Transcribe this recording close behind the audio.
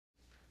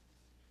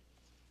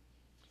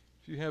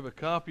If you have a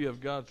copy of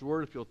God's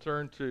Word, if you'll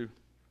turn to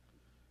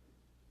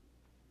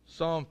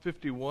Psalm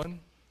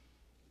 51,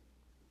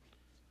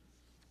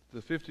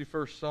 the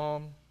 51st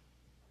Psalm,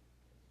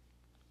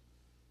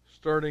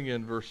 starting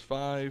in verse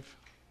 5.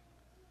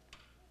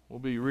 We'll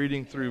be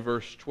reading through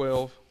verse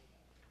 12.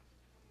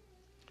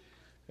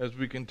 As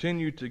we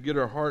continue to get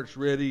our hearts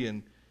ready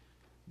and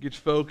get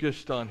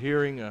focused on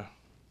hearing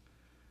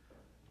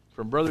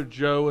from Brother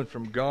Joe and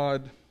from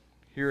God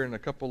here in a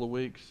couple of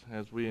weeks,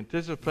 as we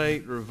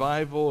anticipate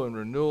revival and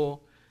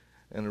renewal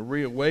and a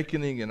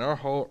reawakening in our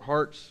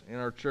hearts, in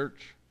our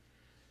church,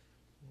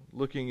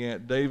 looking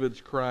at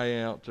David's cry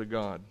out to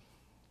God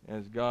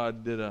as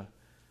God did an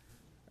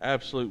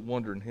absolute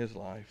wonder in his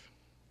life.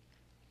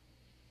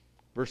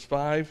 Verse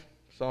 5,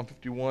 Psalm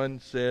 51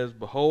 says,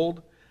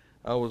 "Behold,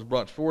 I was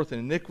brought forth in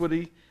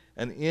iniquity,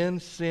 and in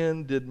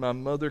sin did my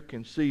mother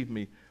conceive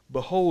me.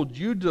 Behold,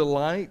 you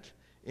delight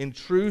in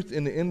truth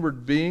in the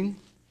inward being,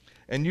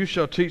 and you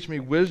shall teach me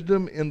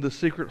wisdom in the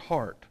secret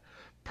heart.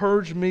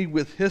 Purge me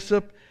with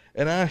hyssop,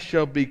 and I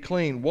shall be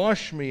clean.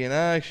 Wash me, and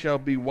I shall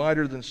be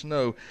whiter than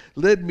snow.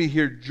 Let me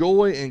hear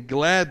joy and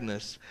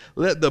gladness.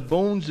 Let the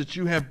bones that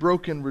you have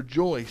broken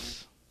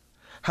rejoice.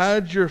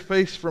 Hide your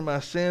face from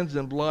my sins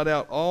and blot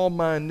out all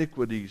my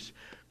iniquities.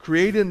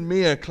 Create in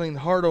me a clean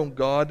heart, O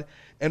God,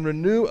 and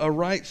renew a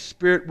right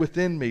spirit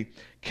within me.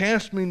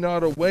 Cast me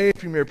not away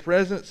from your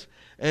presence,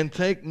 and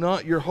take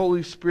not your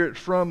Holy Spirit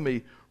from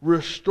me.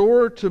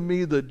 Restore to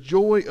me the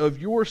joy of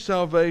your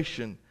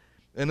salvation,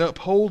 and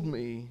uphold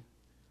me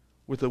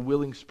with a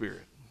willing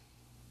spirit."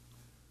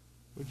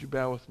 Would you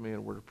bow with me in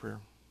a word of prayer?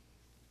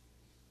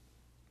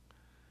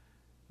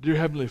 Dear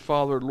Heavenly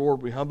Father,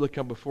 Lord, we humbly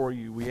come before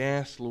you. We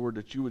ask, Lord,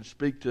 that you would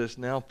speak to us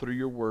now through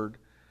your word.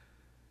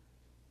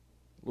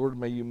 Lord,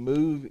 may you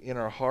move in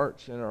our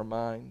hearts and our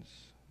minds.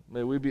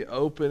 May we be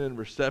open and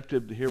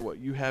receptive to hear what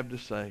you have to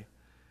say.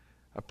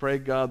 I pray,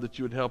 God, that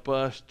you would help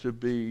us to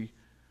be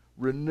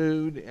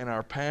renewed in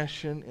our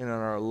passion and in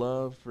our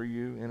love for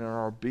you and in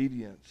our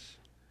obedience.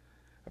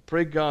 I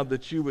pray, God,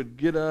 that you would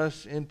get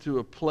us into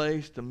a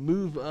place to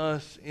move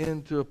us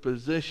into a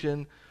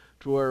position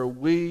to where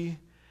we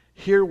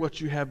hear what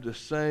you have to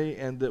say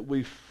and that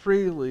we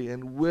freely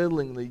and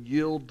willingly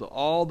yield to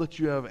all that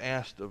you have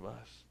asked of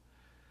us.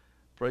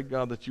 Pray,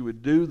 God, that you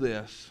would do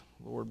this,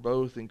 Lord,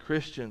 both in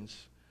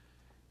Christians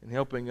and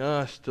helping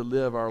us to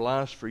live our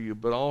lives for you,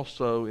 but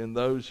also in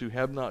those who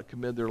have not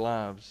committed their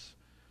lives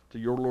to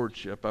your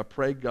lordship. I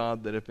pray,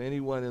 God, that if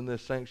anyone in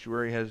this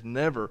sanctuary has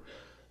never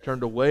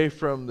turned away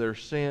from their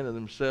sin and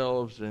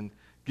themselves and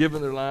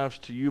given their lives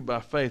to you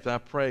by faith, I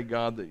pray,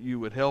 God, that you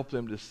would help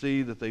them to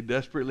see that they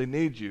desperately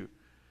need you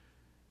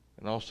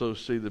and also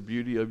see the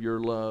beauty of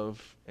your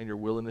love and your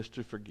willingness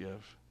to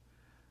forgive.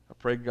 I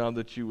pray, God,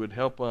 that you would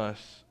help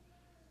us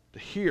to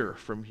hear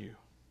from you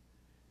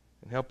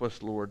and help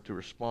us, Lord, to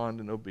respond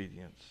in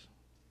obedience.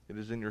 It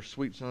is in your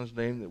sweet Son's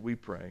name that we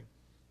pray.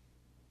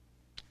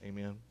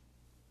 Amen.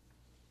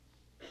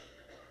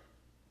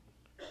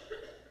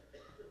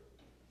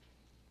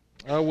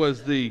 I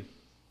was the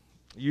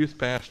youth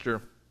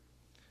pastor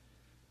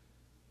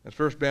at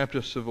First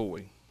Baptist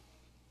Savoy.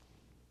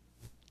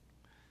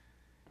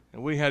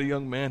 And we had a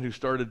young man who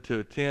started to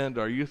attend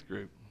our youth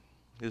group.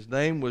 His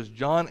name was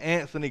John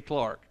Anthony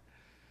Clark.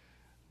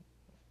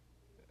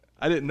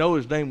 I didn't know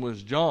his name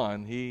was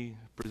John. He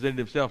presented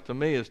himself to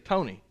me as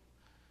Tony.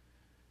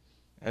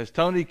 As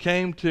Tony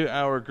came to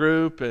our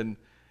group and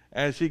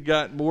as he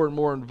got more and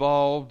more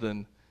involved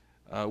and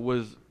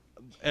was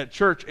at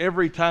church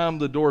every time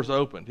the doors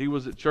opened. He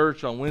was at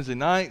church on Wednesday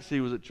nights.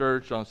 He was at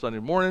church on Sunday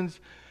mornings.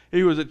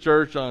 He was at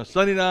church on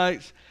Sunday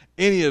nights.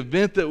 Any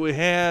event that we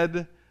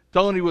had,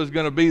 Tony was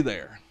going to be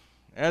there.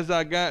 As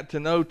I got to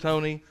know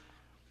Tony,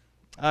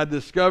 I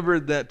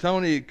discovered that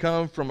Tony had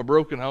come from a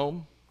broken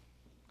home.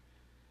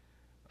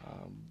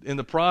 In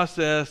the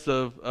process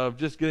of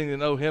just getting to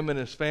know him and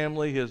his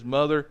family, his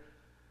mother,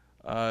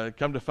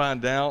 come to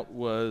find out,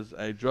 was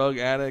a drug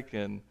addict,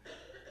 and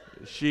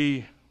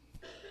she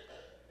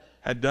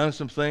had done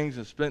some things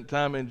and spent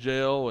time in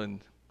jail. And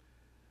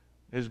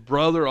his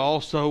brother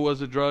also was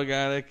a drug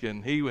addict,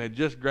 and he had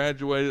just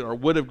graduated, or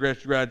would have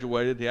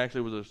graduated. He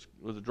actually was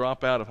a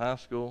dropout of high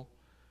school.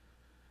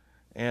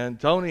 And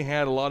Tony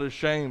had a lot of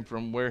shame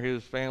from where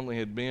his family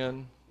had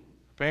been.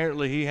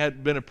 Apparently he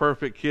hadn't been a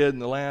perfect kid in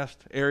the last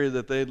area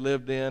that they had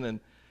lived in and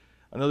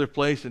another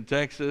place in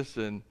Texas.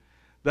 And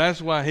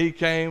that's why he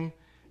came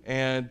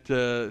and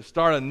to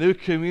start a new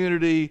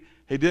community.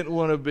 He didn't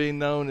want to be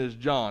known as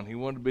John. He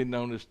wanted to be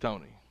known as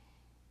Tony.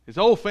 His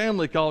whole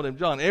family called him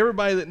John.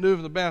 Everybody that knew him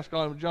in the Baptist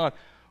called him John,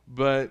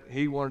 but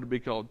he wanted to be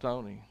called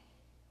Tony.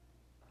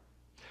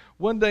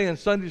 One day in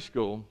Sunday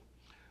school,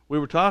 we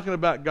were talking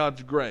about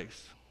God's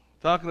grace,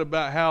 talking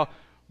about how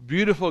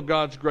beautiful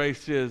God's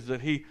grace is,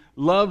 that he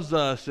loves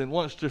us and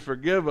wants to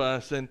forgive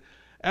us. And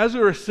as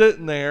we were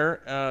sitting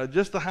there,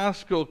 just the high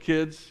school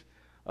kids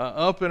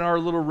up in our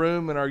little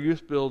room in our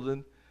youth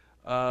building,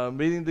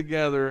 meeting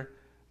together,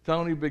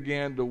 Tony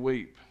began to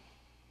weep.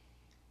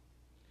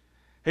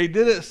 He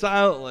did it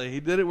silently. He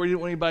did it where he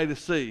didn't want anybody to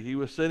see. He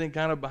was sitting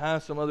kind of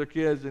behind some other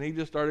kids, and he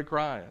just started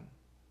crying.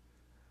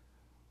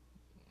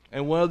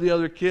 And one of the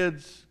other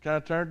kids kind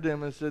of turned to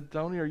him and said,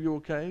 "Tony, are you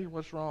okay?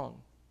 What's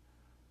wrong?"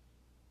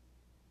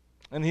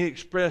 And he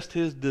expressed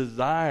his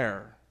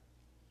desire,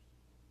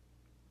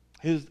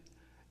 his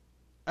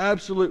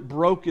absolute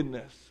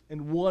brokenness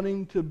in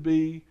wanting to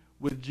be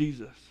with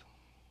Jesus.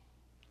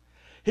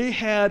 He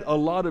had a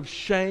lot of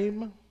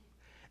shame,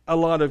 a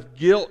lot of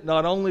guilt,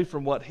 not only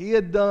from what he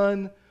had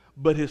done,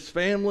 but his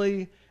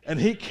family, and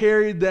he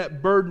carried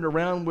that burden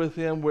around with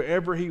him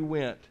wherever he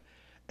went.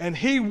 And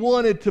he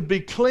wanted to be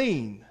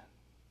clean.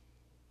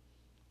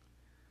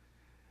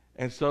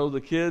 And so the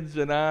kids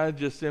and I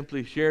just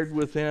simply shared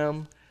with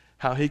him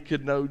how he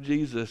could know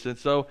Jesus. And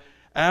so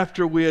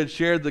after we had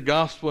shared the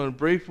gospel in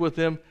brief with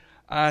him,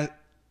 I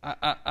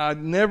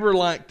never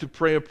like to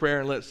pray a prayer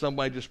and let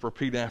somebody just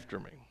repeat after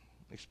me,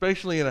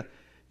 especially in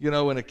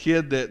a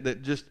kid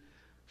that just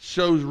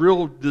shows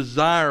real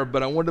desire.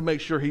 But I wanted to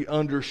make sure he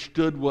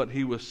understood what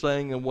he was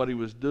saying and what he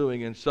was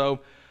doing. And so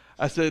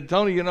I said,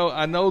 "Tony,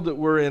 I know that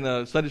we're in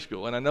a Sunday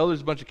school, and I know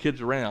there's a bunch of kids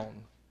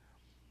around.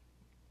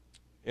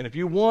 And if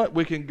you want,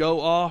 we can go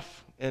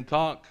off and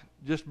talk,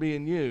 just me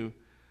and you.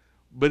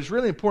 But it's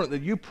really important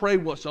that you pray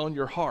what's on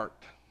your heart,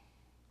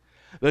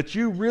 that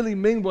you really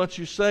mean what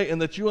you say, and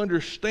that you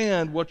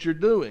understand what you're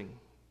doing."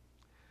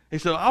 He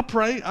said, "I'll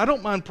pray. I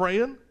don't mind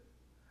praying.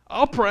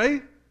 I'll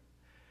pray."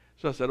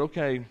 So I said,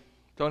 "Okay,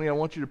 Tony, I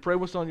want you to pray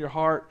what's on your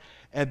heart,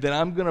 and then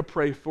I'm going to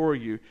pray for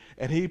you."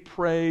 And he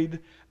prayed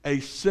a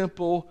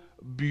simple,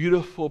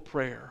 beautiful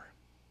prayer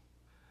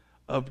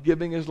of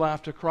giving his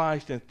life to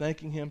Christ and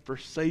thanking him for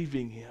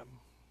saving him.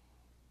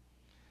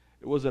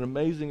 It was an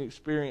amazing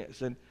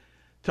experience. And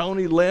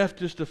Tony left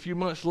just a few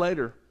months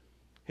later.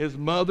 His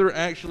mother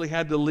actually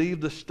had to leave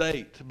the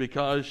state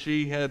because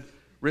she had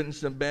written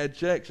some bad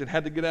checks and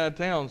had to get out of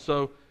town.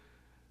 So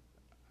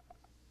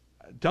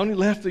Tony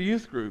left the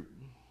youth group,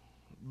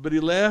 but he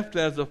left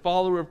as a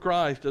follower of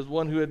Christ, as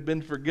one who had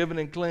been forgiven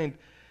and cleansed.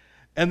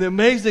 And the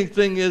amazing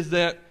thing is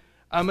that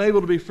I'm able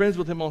to be friends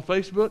with him on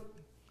Facebook.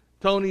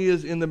 Tony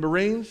is in the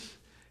Marines.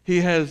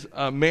 He has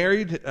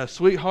married a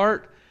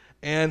sweetheart,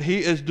 and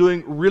he is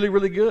doing really,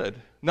 really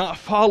good. Not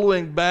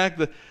following back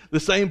the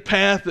same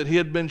path that he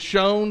had been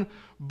shown,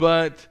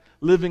 but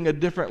living a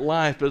different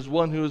life as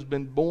one who has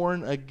been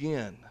born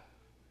again.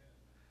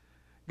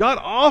 God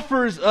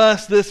offers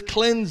us this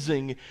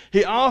cleansing.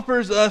 He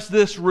offers us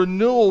this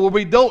renewal where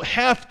we don't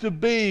have to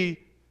be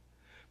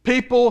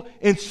people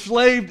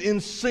enslaved in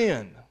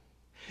sin.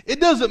 It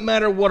doesn't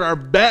matter what our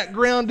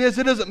background is.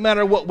 It doesn't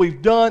matter what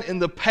we've done in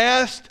the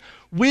past.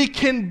 We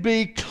can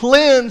be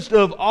cleansed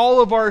of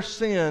all of our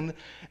sin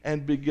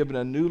and be given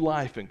a new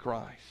life in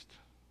Christ.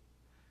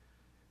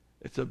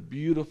 It's a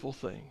beautiful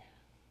thing.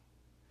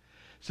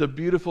 It's a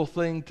beautiful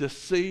thing to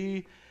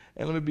see,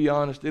 and let me be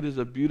honest, it is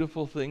a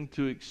beautiful thing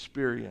to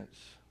experience.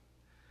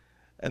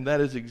 And that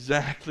is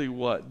exactly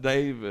what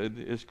David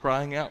is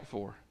crying out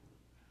for.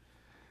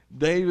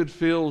 David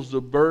feels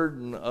the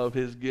burden of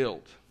his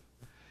guilt.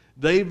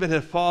 David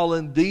had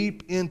fallen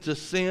deep into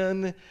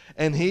sin,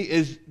 and he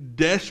is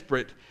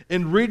desperate.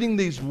 In reading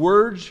these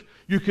words,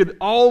 you could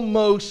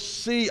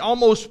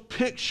almost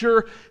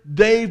picture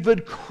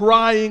David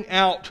crying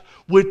out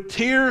with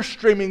tears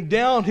streaming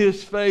down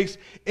his face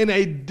in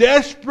a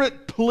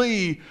desperate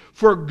plea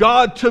for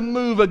God to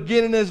move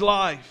again in his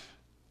life.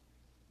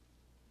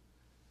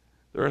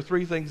 There are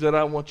three things that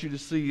I want you to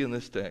see in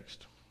this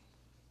text.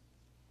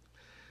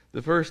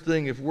 The first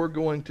thing, if we're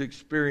going to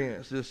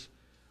experience this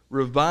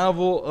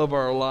revival of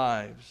our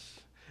lives,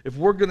 if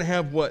we're going to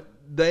have what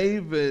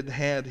David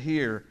had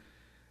here,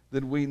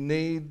 then we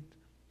need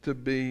to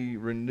be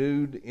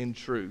renewed in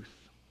truth.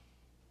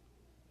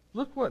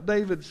 Look what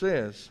David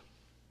says.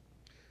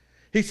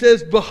 He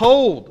says,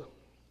 "Behold,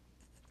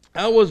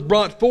 I was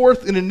brought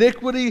forth in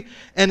iniquity,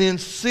 and in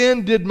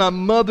sin did my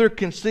mother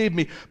conceive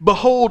me.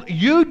 Behold,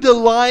 you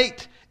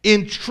delight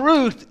in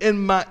truth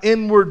in my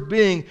inward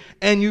being,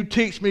 and you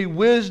teach me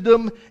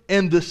wisdom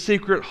and the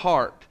secret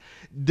heart."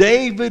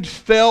 David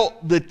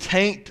felt the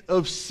taint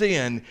of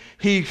sin.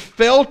 He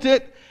felt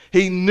it.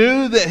 He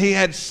knew that he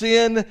had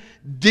sin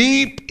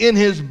deep in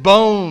his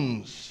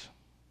bones.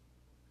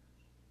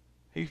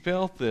 He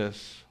felt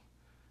this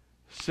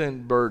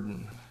sin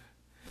burden.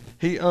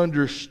 He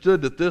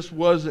understood that this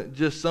wasn't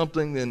just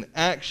something in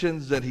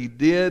actions that he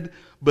did,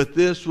 but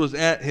this was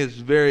at his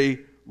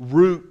very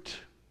root.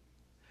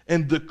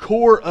 And the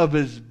core of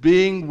his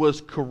being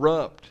was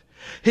corrupt.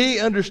 He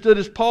understood,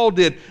 as Paul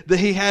did, that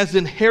he has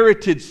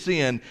inherited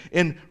sin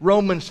in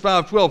Romans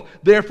 5:12.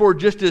 "Therefore,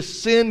 just as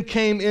sin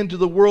came into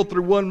the world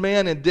through one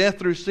man, and death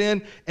through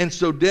sin, and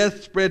so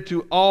death spread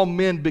to all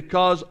men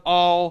because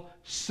all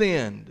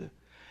sinned."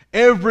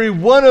 Every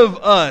one of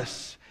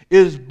us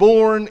is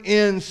born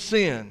in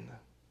sin.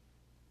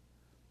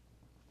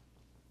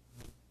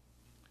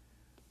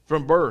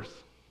 From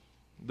birth,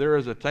 there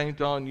is a taint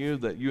on you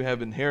that you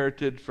have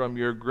inherited from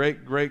your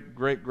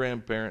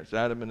great-great-great-grandparents,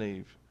 Adam and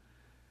Eve.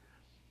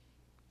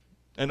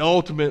 And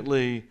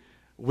ultimately,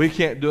 we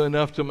can't do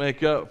enough to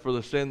make up for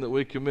the sin that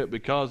we commit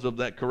because of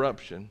that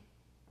corruption.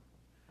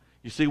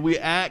 You see, we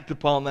act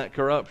upon that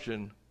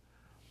corruption.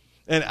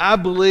 And I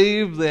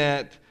believe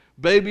that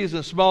babies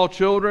and small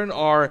children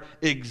are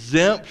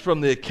exempt from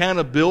the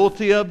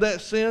accountability of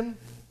that sin.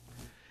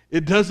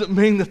 It doesn't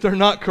mean that they're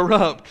not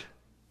corrupt.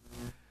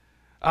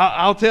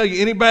 I'll tell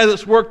you, anybody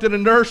that's worked in a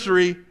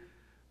nursery,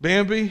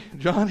 Bambi,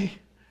 Johnny,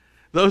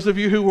 those of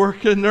you who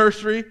work in a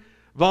nursery,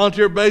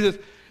 volunteer basis,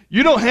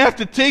 you don't have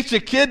to teach a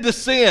kid to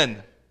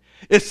sin.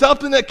 It's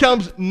something that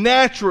comes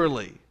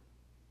naturally.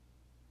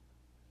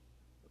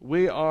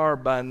 We are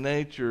by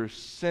nature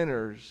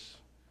sinners.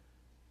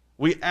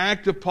 We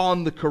act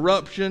upon the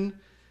corruption.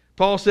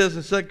 Paul says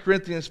in 2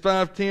 Corinthians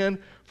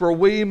 5:10, "For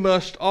we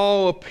must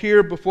all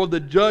appear before the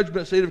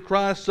judgment seat of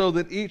Christ, so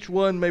that each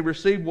one may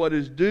receive what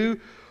is due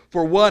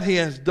for what he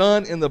has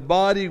done in the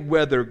body,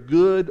 whether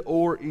good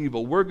or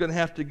evil." We're going to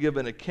have to give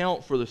an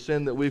account for the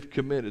sin that we've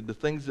committed, the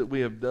things that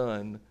we have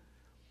done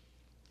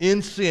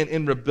in sin,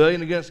 in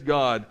rebellion against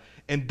God.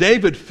 And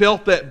David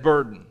felt that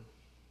burden.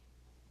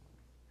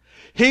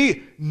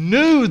 He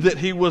knew that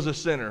he was a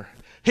sinner.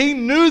 He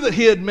knew that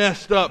he had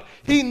messed up.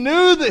 He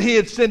knew that he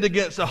had sinned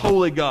against a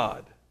holy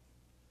God.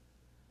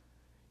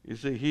 You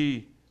see,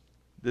 he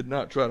did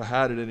not try to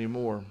hide it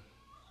anymore.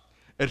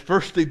 At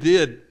first he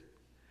did.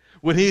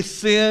 When he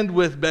sinned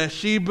with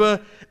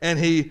Bathsheba and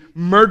he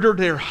murdered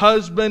her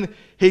husband,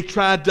 he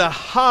tried to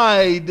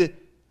hide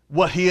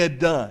what he had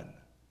done.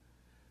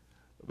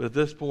 But at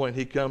this point,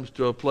 he comes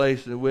to a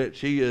place in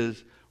which he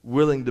is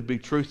willing to be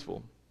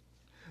truthful.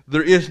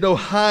 There is no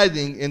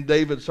hiding in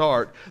David's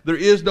heart. There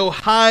is no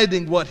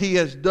hiding what he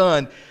has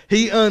done.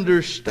 He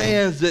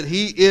understands that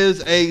he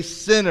is a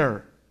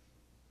sinner.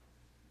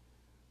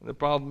 And the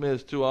problem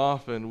is, too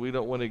often, we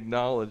don't want to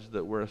acknowledge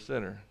that we're a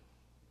sinner,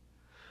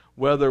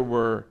 whether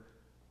we're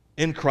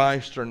in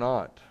Christ or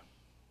not.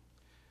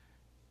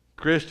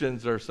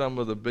 Christians are some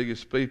of the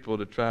biggest people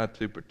to try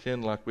to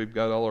pretend like we've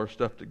got all our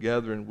stuff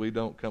together and we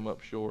don't come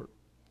up short.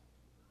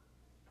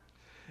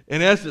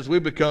 In essence, we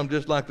become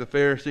just like the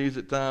Pharisees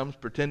at times,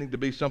 pretending to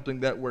be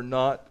something that we're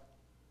not,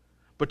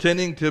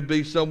 pretending to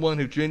be someone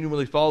who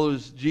genuinely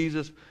follows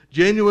Jesus,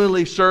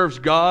 genuinely serves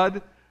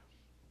God,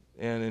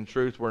 and in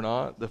truth we're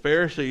not. The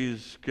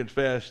Pharisees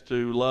confessed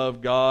to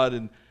love God,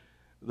 and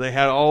they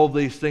had all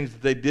these things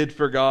that they did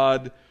for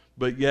God,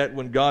 but yet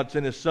when God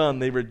sent His Son,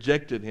 they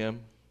rejected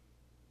Him.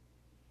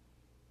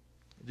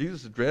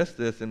 Jesus addressed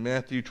this in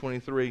Matthew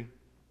 23. In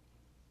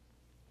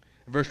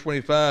verse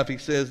 25, He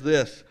says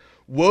this,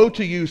 "Woe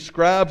to you,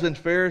 scribes and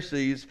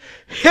Pharisees,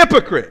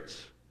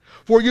 hypocrites!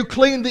 For you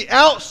clean the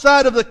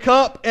outside of the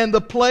cup and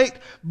the plate,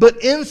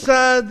 but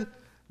inside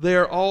they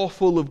are all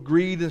full of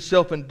greed and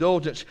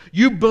self-indulgence.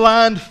 You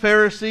blind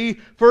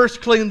Pharisee,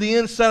 first clean the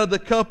inside of the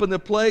cup and the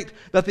plate,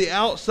 that the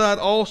outside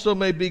also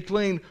may be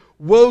clean.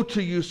 Woe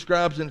to you,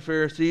 scribes and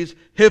Pharisees,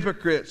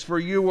 hypocrites! For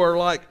you are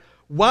like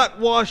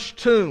whitewashed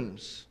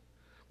tombs,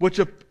 which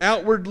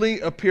outwardly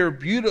appear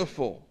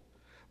beautiful,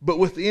 but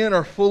within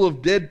are full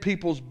of dead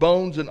people's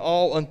bones and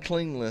all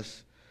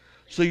uncleanness.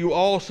 So you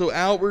also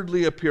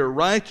outwardly appear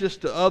righteous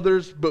to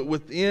others, but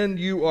within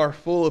you are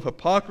full of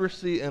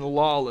hypocrisy and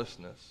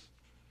lawlessness."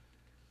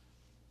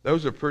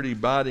 Those are pretty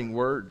biting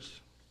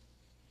words.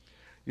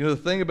 You know,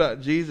 the thing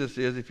about Jesus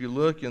is, if you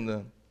look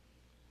in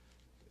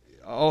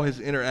all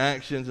His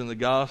interactions in the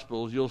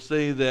Gospels, you'll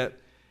see that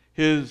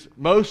His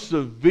most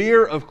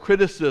severe of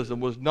criticism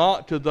was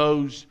not to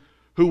those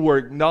who were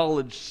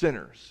acknowledged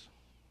sinners.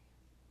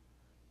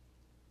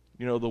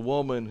 You know, the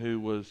woman who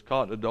was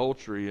caught in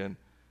adultery and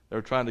they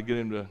were trying to get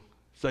him to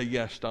say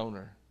yes, stone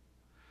her.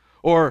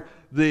 Or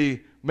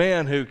the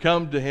man who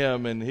come to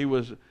him and he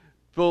was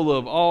full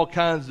of all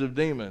kinds of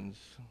demons.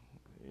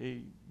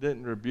 He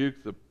didn't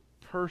rebuke the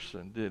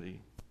person, did he?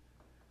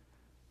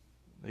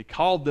 He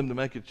called them to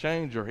make a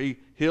change, or he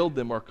healed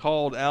them, or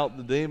called out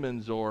the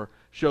demons, or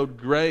showed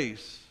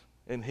grace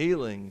and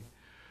healing.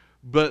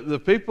 But the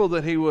people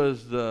that he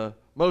was the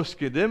most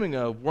condemning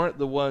of weren't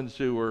the ones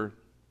who were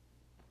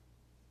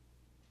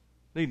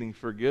needing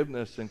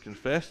forgiveness and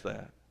confess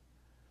that.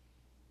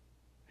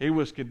 He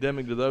was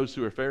condemning to those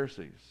who were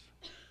Pharisees,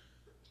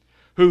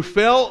 who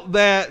felt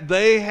that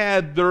they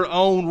had their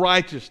own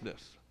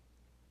righteousness,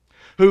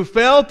 who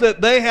felt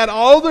that they had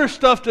all their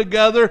stuff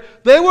together,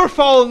 they were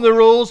following the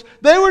rules,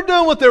 they were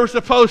doing what they were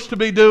supposed to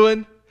be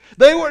doing,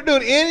 they weren't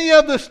doing any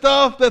of the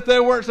stuff that they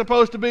weren't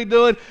supposed to be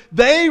doing.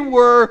 They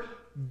were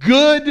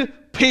good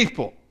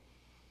people.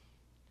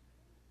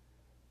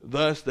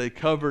 Thus they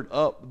covered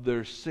up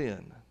their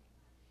sin,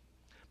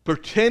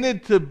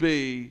 pretended to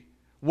be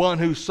one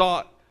who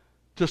sought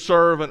to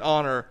serve and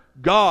honor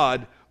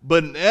God,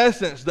 but in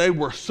essence they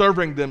were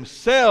serving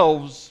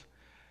themselves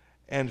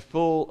and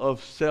full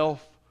of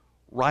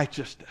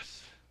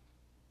self-righteousness.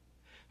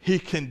 He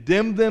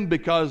condemned them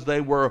because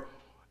they were,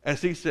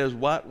 as he says,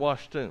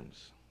 whitewashed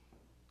tombs.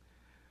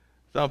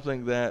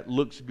 Something that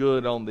looks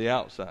good on the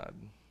outside.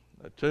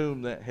 A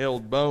tomb that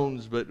held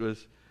bones but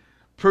was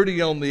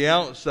pretty on the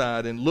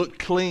outside and looked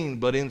clean,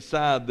 but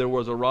inside there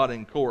was a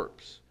rotting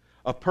corpse.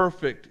 a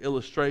perfect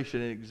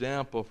illustration and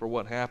example for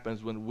what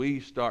happens when we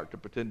start to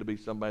pretend to be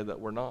somebody that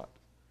we're not,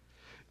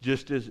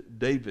 just as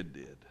David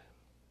did.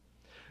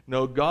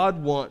 No,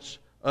 God wants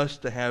us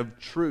to have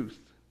truth.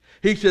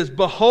 He says,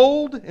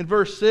 behold, in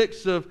verse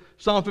 6 of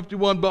Psalm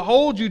 51,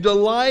 behold, you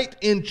delight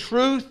in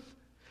truth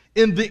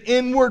in the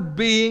inward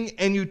being,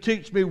 and you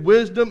teach me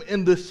wisdom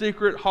in the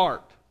secret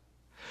heart.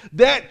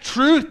 That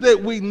truth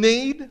that we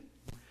need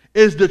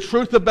is the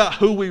truth about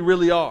who we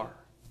really are.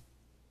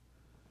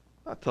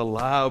 Not to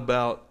lie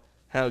about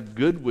how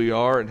good we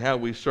are and how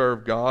we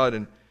serve God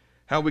and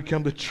how we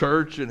come to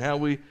church and how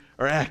we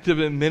are active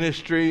in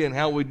ministry and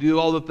how we do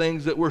all the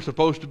things that we're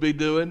supposed to be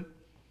doing.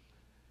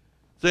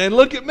 Saying,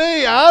 look at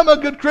me, I'm a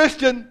good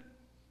Christian.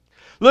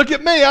 Look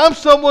at me, I'm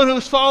someone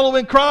who's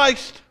following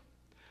Christ.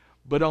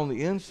 But on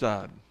the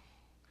inside,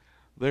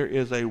 there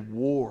is a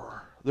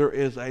war. There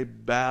is a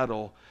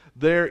battle.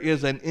 There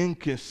is an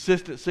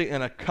inconsistency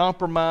and a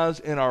compromise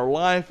in our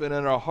life and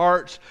in our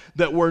hearts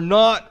that we're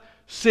not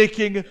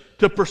seeking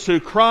to pursue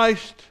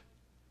Christ.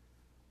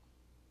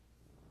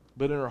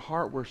 But in our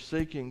heart, we're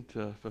seeking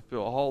to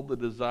fulfill all the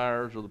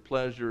desires or the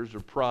pleasures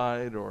or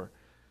pride or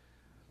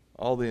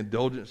all the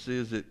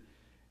indulgences that,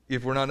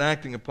 if we're not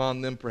acting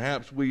upon them,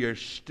 perhaps we are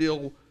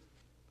still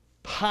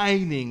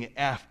pining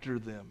after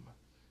them,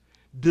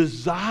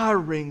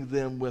 desiring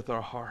them with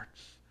our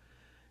hearts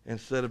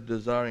instead of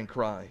desiring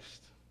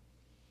Christ.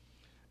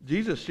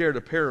 Jesus shared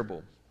a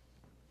parable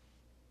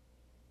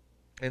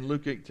in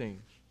Luke 18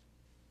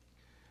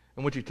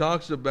 in which he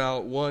talks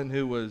about one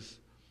who was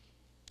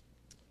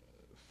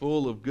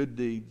full of good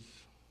deeds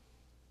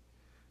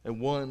and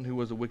one who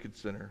was a wicked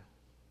sinner.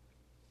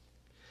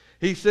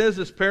 He says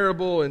this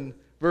parable in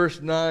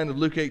verse 9 of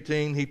Luke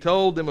 18. He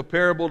told them a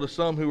parable to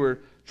some who were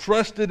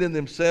trusted in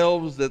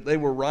themselves that they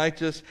were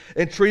righteous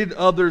and treated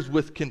others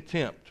with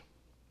contempt.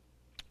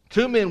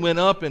 Two men went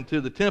up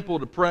into the temple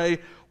to pray,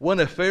 one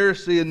a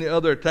Pharisee and the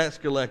other a tax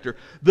collector.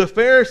 The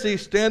Pharisee,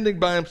 standing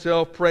by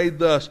himself, prayed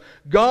thus,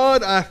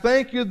 God, I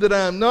thank you that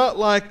I am not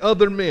like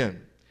other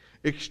men,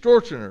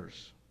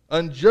 extortioners,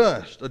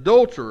 unjust,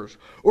 adulterers,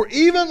 or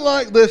even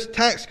like this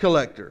tax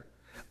collector.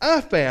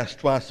 I fast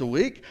twice a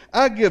week.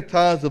 I give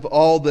tithes of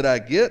all that I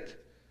get.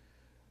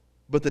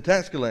 But the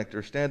tax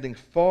collector, standing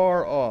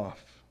far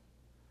off,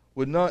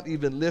 would not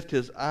even lift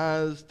his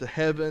eyes to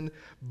heaven,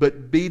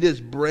 but beat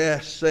his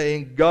breast,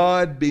 saying,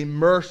 God, be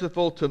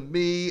merciful to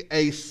me,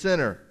 a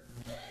sinner.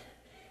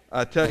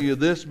 I tell you,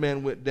 this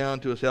man went down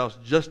to his house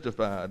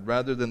justified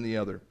rather than the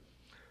other.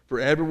 For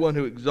everyone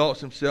who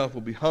exalts himself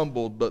will be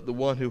humbled, but the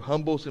one who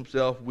humbles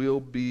himself will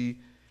be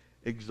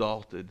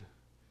exalted.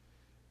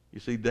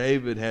 You see,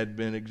 David had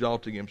been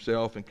exalting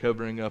himself and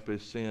covering up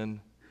his sin.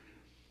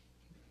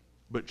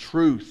 But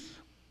truth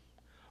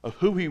of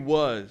who he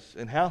was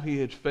and how he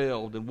had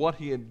failed and what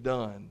he had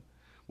done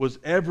was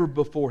ever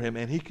before him,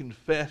 and he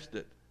confessed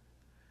it.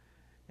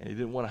 And he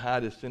didn't want to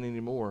hide his sin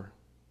anymore.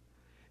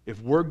 If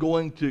we're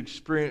going to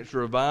experience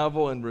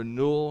revival and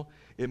renewal,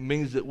 it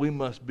means that we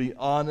must be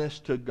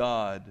honest to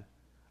God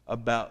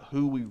about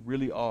who we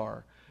really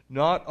are.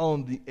 Not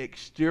on the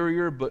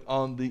exterior, but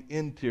on the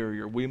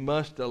interior. We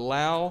must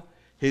allow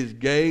His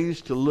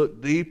gaze to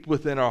look deep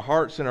within our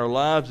hearts and our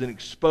lives and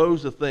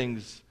expose the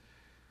things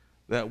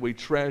that we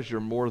treasure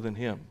more than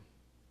Him.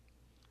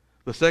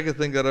 The second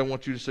thing that I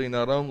want you to see,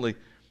 not only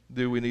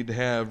do we need to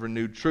have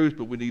renewed truth,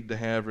 but we need to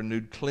have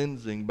renewed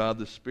cleansing by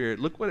the Spirit.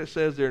 Look what it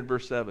says there in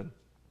verse 7.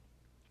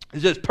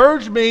 It says,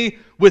 purge me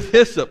with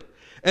hyssop,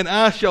 and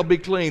I shall be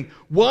clean.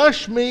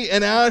 Wash me,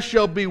 and I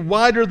shall be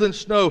whiter than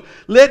snow.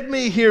 Let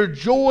me hear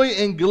joy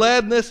and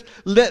gladness.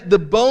 Let the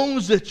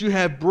bones that you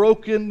have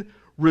broken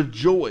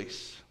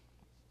rejoice.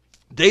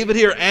 David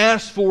here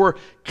asks for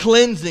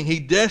cleansing. He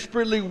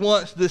desperately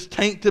wants this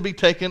taint to be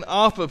taken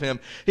off of him.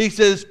 He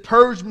says,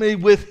 purge me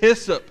with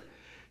hyssop.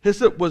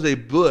 Hyssop was a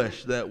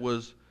bush that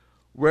was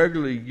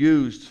regularly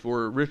used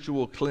for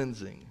ritual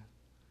cleansing.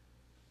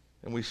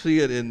 And we see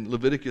it in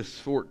Leviticus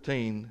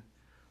 14,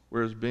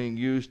 where it's being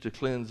used to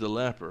cleanse a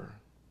leper.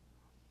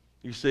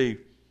 You see,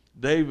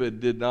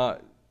 David did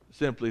not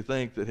simply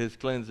think that his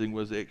cleansing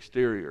was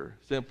exterior,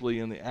 simply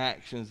in the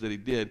actions that he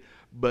did,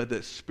 but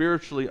that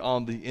spiritually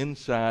on the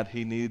inside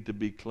he needed to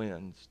be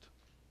cleansed.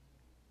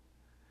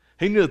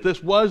 He knew that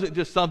this wasn't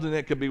just something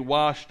that could be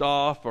washed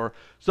off or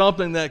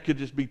something that could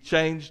just be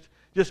changed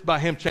just by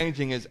him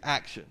changing his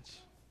actions,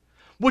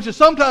 which is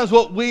sometimes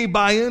what we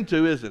buy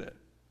into, isn't it?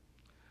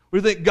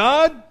 We think,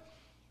 God,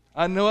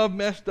 I know I've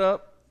messed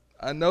up.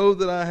 I know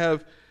that I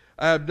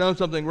have done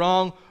something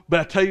wrong, but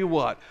I tell you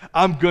what,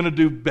 I'm going to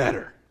do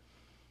better.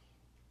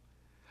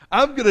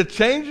 I'm going to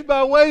change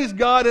my ways,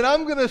 God, and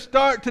I'm going to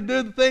start to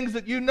do the things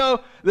that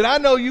I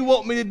know you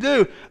want me to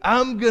do.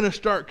 I'm going to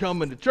start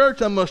coming to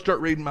church. I'm going to start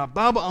reading my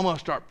Bible. I'm going to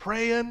start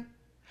praying.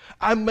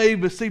 I may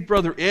even see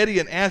Brother Eddie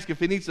and ask if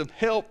he needs some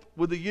help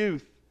with the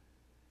youth.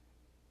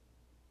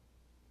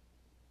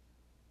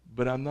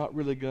 But I'm not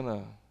really going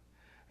to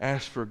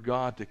ask for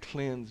God to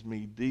cleanse me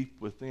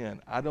deep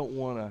within. I don't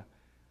want to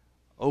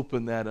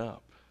open that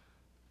up.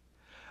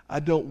 I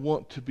don't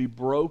want to be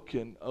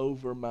broken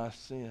over my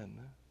sin.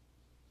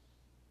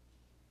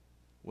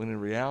 when in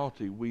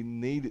reality we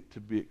need it to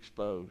be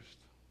exposed.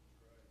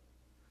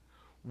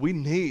 We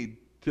need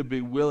to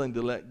be willing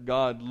to let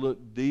God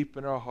look deep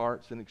in our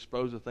hearts and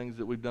expose the things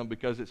that we've done,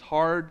 because it's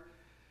hard,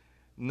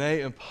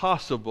 nay,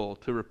 impossible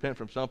to repent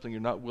from something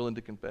you're not willing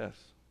to confess.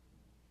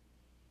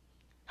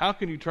 How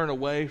can you turn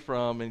away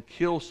from and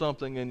kill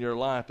something in your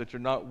life that you're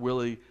not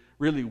really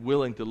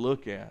willing to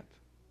look at?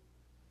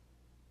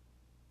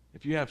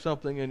 If you have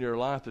something in your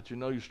life that you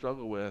know you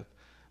struggle with,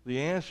 the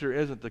answer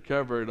isn't to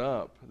cover it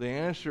up. The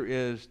answer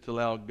is to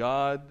allow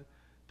God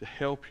to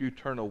help you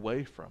turn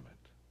away from it.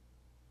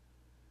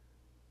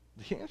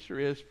 The answer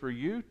is for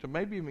you to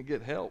maybe even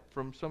get help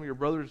from some of your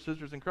brothers and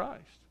sisters in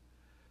Christ.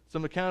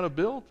 Some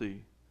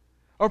accountability.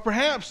 Or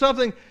perhaps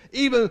something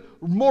even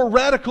more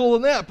radical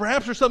than that.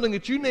 Perhaps there's something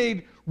that you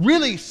need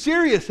really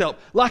serious help,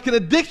 like an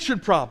addiction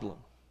problem.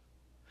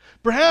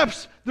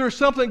 Perhaps there's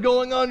something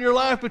going on in your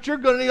life that you're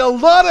going to need a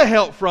lot of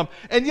help from,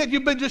 and yet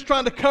you've been just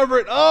trying to cover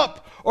it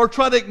up or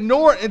try to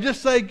ignore it and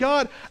just say,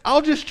 God,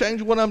 I'll just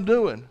change what I'm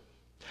doing.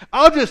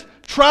 I'll just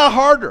try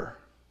harder.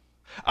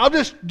 I'll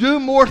just do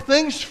more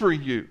things for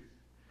you.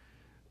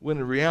 When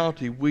in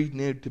reality, we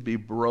need to be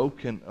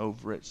broken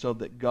over it so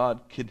that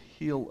God could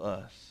heal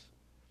us.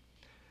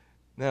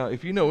 Now,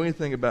 if you know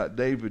anything about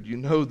David, you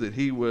know that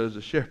he was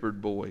a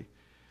shepherd boy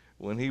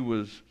when he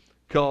was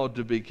called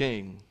to be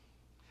king.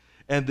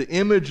 And the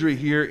imagery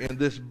here in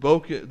this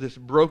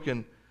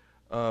broken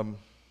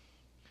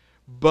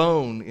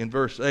bone in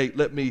verse 8,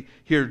 let me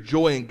hear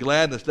joy and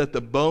gladness, let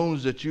the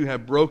bones that you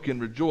have broken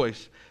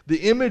rejoice.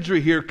 The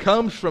imagery here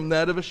comes from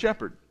that of a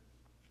shepherd.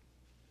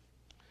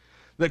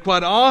 That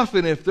quite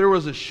often if there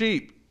was a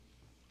sheep,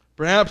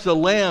 perhaps a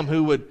lamb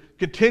who would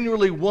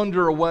continually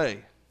wander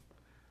away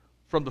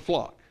from the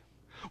flock,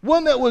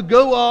 one that would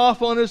go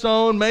off on his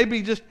own,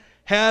 maybe just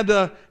had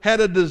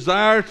a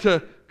desire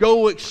to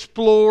go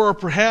explore, or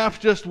perhaps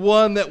just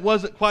one that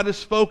wasn't quite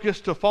as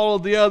focused to follow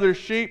the other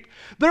sheep,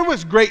 there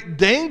was great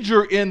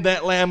danger in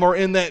that lamb or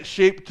in that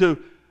sheep to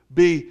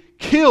be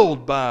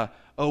killed by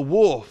a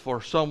wolf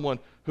or someone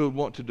who would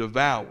want to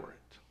devour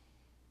it.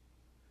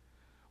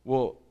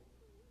 Well,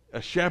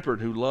 a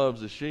shepherd who loves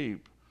the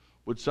sheep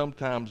would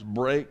sometimes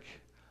break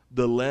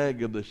the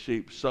leg of the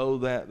sheep so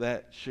that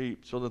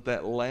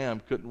that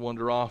lamb couldn't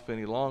wander off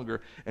any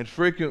longer, and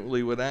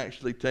frequently would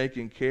actually take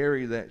and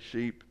carry that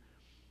sheep,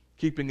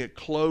 keeping it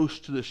close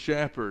to the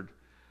shepherd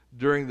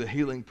during the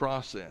healing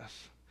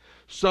process,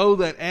 so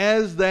that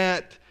as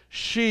that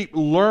sheep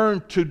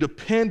learned to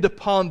depend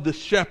upon the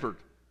shepherd,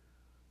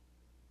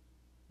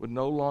 would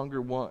no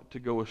longer want to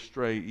go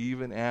astray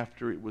even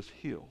after it was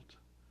healed,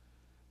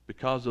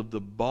 because of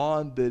the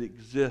bond that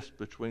exists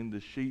between the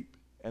sheep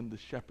and the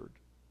shepherd.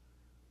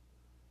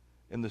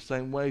 In the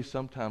same way,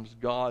 sometimes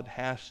God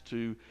has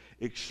to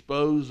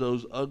expose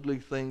those ugly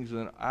things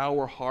in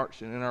our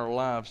hearts and in our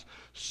lives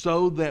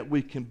so that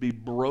we can be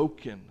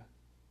broken.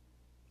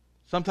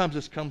 Sometimes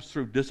this comes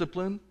through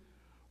discipline,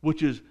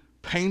 which is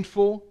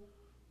painful,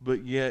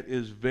 but yet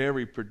is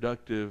very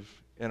productive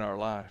in our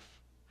life.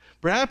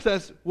 Perhaps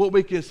that's what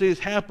we can see is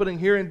happening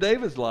here in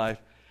David's life,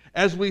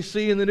 as we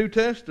see in the New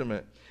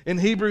Testament. In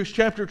Hebrews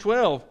chapter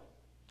 12,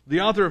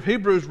 the author of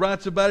Hebrews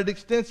writes about it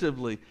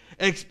extensively,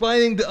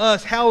 explaining to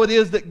us how it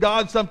is that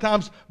God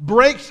sometimes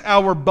breaks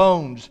our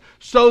bones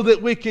so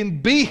that we can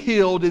be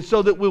healed and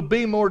so that we'll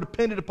be more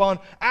dependent upon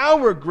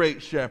our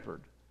great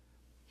shepherd.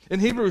 In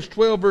Hebrews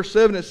 12 verse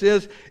 7 it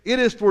says, "It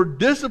is for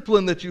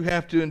discipline that you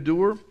have to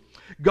endure.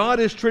 God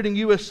is treating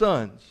you as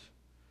sons.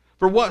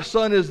 For what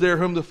son is there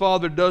whom the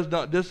Father does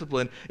not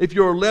discipline? If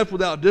you are left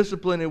without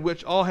discipline in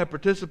which all have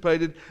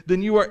participated,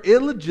 then you are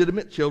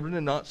illegitimate children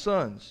and not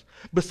sons.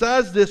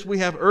 Besides this, we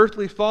have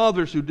earthly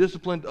fathers who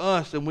disciplined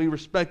us, and we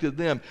respected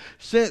them.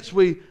 Since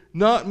we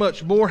not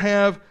much more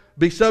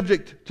be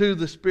subject to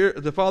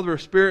the Father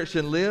of spirits,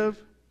 and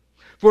live?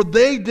 For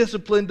they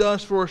disciplined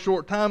us for a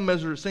short time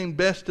as it seemed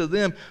best to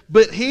them,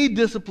 but He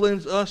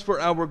disciplines us for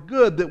our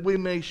good, that we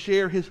may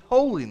share His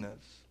holiness."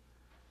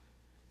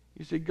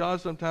 You see, God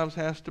sometimes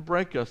has to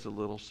break us a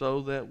little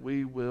so that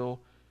we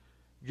will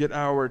get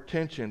our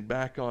attention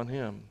back on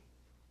Him.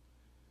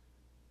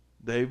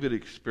 David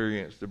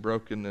experienced the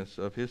brokenness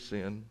of his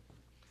sin,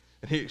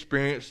 and he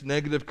experienced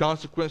negative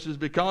consequences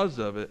because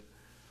of it.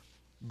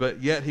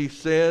 But yet he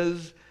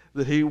says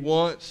that he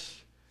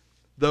wants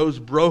those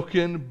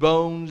broken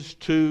bones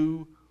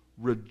to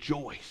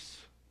rejoice.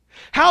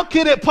 How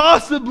can it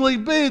possibly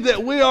be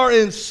that we are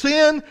in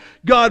sin?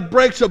 God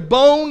breaks a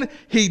bone.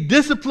 He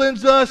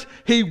disciplines us.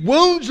 He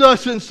wounds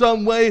us in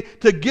some way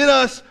to get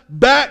us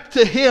back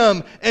to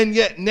Him. And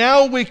yet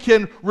now we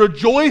can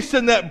rejoice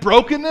in that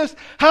brokenness?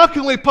 How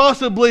can we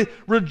possibly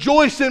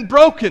rejoice in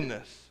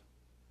brokenness?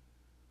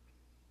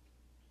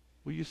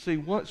 Well, you see,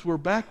 once we're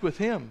back with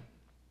Him,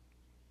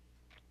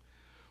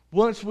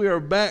 once we are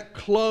back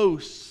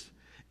close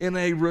in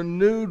a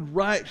renewed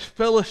right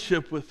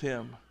fellowship with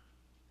Him,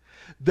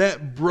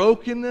 that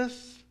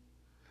brokenness,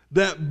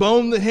 that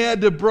bone that he had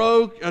to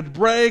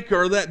break,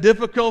 or that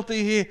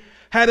difficulty he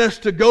had us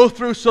to go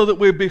through so that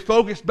we'd be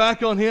focused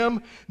back on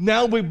Him.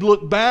 Now we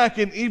look back,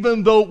 and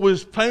even though it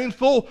was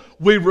painful,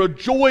 we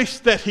rejoice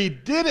that He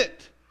did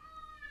it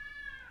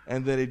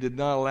and that He did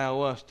not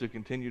allow us to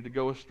continue to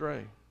go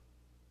astray.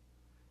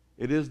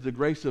 It is the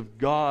grace of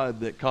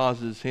God that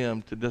causes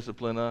Him to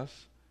discipline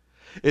us.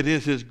 It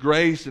is His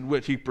grace in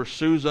which He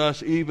pursues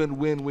us even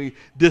when we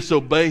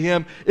disobey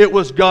Him. It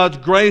was God's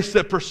grace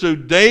that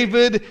pursued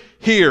David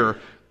here.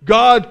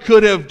 God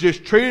could have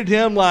just treated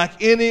him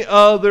like any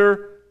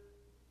other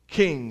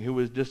king who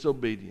was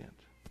disobedient.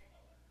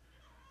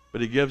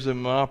 But He gives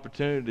him an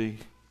opportunity.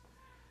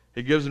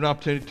 He gives him an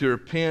opportunity to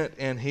repent,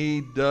 and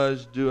He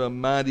does do a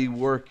mighty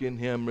work in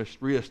him,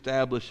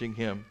 reestablishing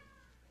him.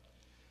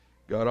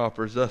 God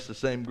offers us the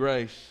same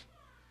grace.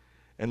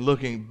 And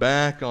looking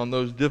back on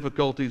those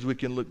difficulties, we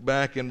can look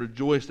back and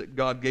rejoice that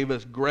God gave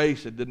us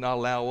grace and did not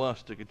allow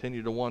us to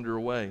continue to wander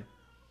away.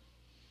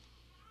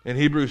 In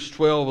Hebrews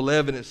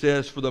 12:11 it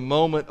says, "For the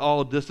moment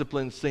all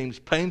discipline seems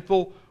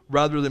painful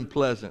rather than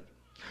pleasant,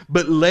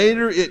 but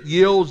later it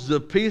yields the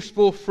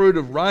peaceful fruit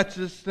of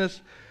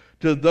righteousness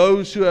to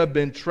those who have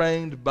been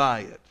trained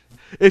by it."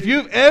 If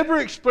you've ever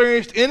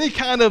experienced any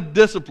kind of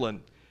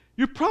discipline,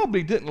 you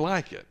probably didn't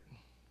like it.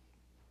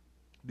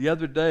 The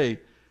other day,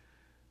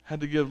 I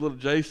had to give little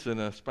Jason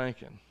a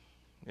spanking.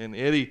 And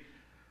Eddie,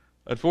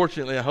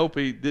 unfortunately, I hope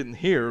he didn't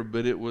hear,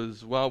 but it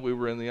was while we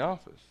were in the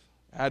office.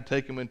 I had to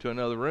take him into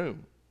another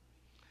room.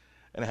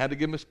 And I had to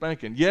give him a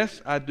spanking.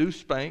 Yes, I do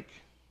spank.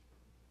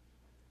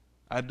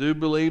 I do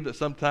believe that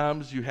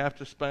sometimes you have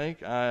to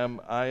spank. I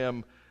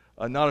am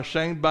not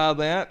ashamed by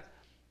that.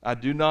 I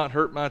do not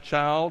hurt my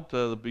child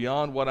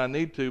beyond what I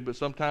need to, but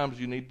sometimes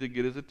you need to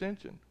get his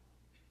attention.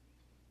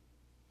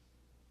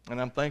 And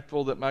I'm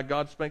thankful that my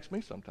God spanks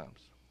me sometimes.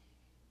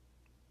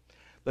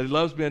 That He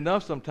loves me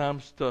enough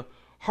sometimes to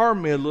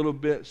harm me a little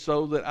bit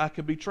so that I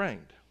can be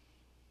trained.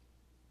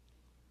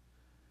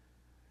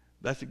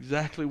 That's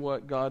exactly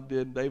what God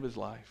did in David's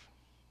life.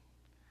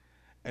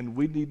 And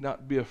we need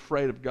not be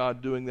afraid of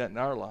God doing that in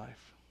our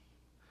life.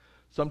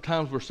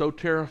 Sometimes we're so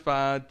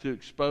terrified to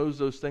expose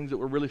those things that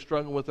we're really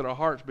struggling with in our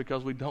hearts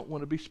because we don't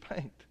want to be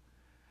spanked.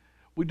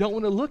 We don't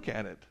want to look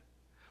at it.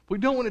 We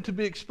don't want it to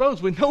be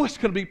exposed. We know it's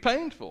going to be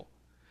painful.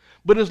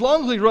 But as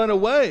long as we run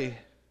away,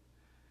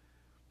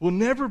 we'll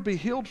never be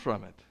healed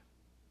from it.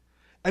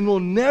 And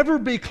we'll never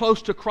be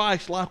close to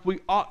Christ like we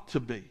ought to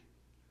be.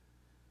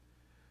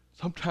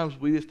 Sometimes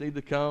we just need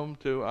to come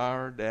to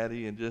our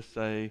daddy and just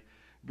say,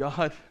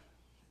 "God,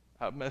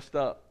 I've messed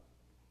up.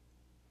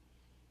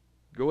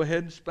 Go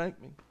ahead and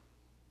spank me.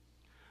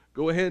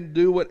 Go ahead and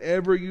do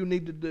whatever you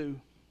need to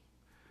do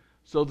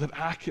so that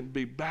I can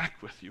be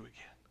back with you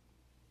again."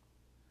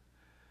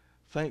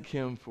 Thank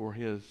Him for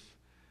His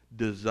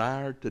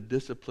desire to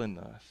discipline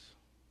us,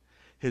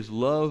 His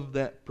love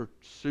that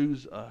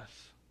pursues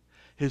us,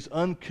 His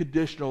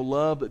unconditional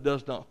love that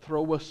does not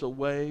throw us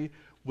away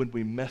when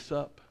we mess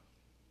up.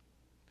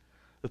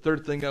 The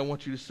third thing I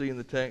want you to see in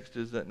the text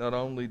is that not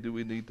only do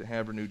we need to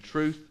have renewed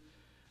truth,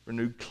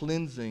 renewed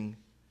cleansing,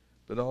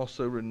 but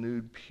also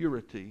renewed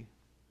purity.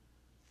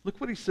 Look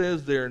what he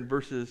says there in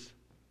verses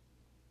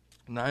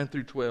 9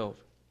 through 12.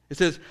 It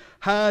says,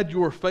 "Hide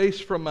your face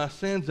from my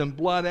sins and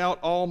blot out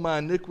all my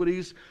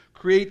iniquities.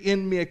 Create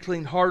in me a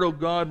clean heart, O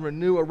God,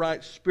 renew a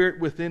right spirit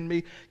within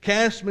me.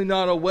 Cast me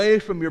not away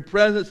from your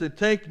presence, and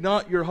take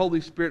not your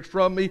Holy Spirit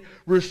from me.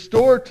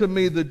 Restore to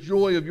me the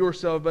joy of your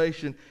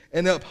salvation,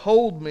 and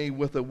uphold me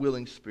with a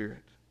willing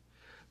spirit."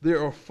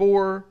 There are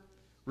 4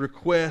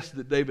 requests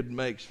that David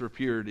makes for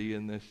purity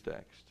in this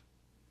text.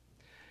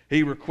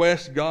 He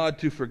requests God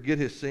to forget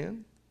his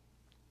sin.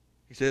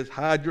 He says,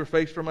 "Hide your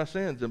face from my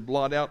sins and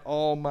blot out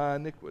all my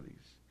iniquities."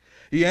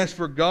 He asks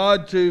for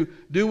God to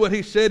do what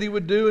He said He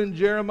would do in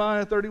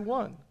Jeremiah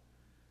 31,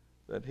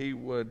 that He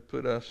would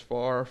put us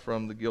far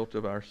from the guilt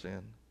of our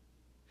sin.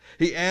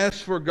 He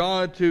asks for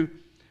God to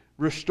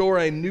restore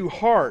a new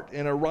heart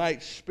and a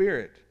right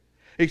spirit.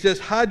 He says,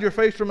 "Hide your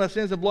face from my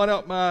sins and blot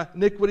out my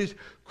iniquities.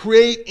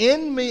 Create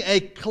in me a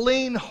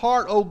clean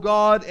heart, O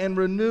God, and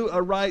renew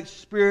a right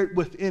spirit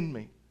within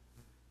me."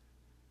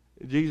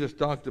 Jesus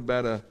talked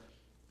about a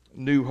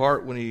new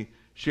heart when He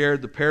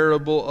shared the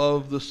parable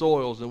of the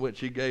soils, in which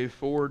He gave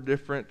 4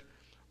 different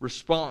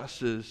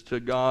responses to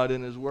God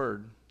in His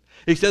Word.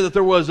 He said that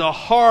there was a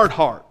hard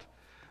heart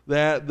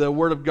that the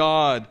Word of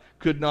God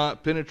could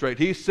not penetrate.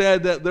 He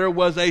said that there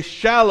was a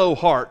shallow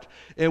heart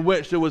in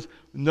which there was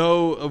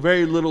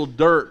very little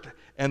dirt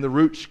and the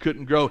roots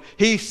couldn't grow.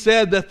 He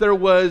said that there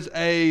was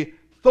a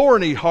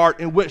thorny heart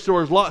in which there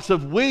was lots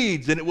of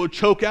weeds and it would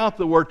choke out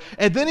the Word.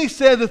 And then He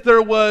said that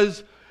there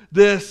was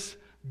this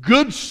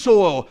good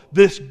soil,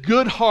 this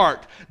good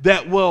heart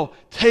that will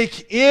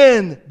take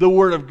in the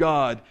Word of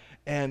God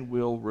and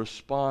will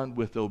respond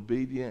with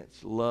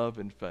obedience, love,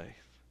 and faith.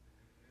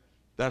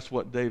 That's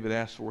what David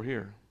asked for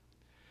here.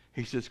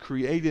 He says,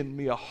 "Create in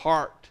me a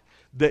heart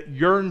that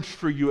yearns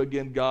for you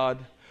again,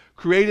 God.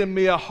 Create in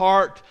me a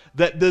heart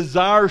that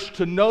desires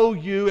to know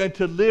you and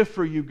to live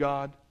for you,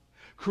 God.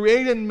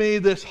 Create in me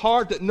this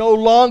heart that no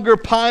longer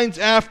pines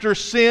after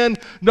sin,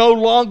 no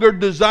longer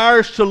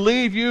desires to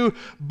leave you,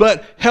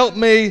 but help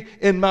me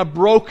in my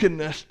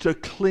brokenness to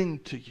cling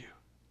to you.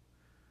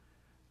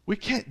 We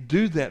can't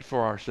do that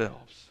for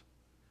ourselves.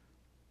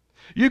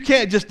 You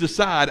can't just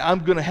decide, I'm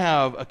going to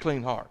have a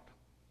clean heart.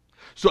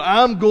 So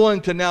I'm going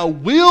to now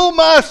will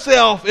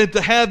myself into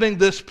having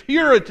this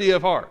purity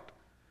of heart.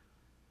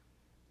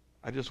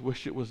 I just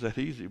wish it was that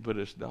easy, but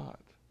it's not.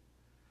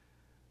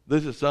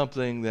 This is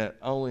something that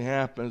only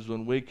happens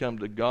when we come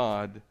to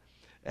God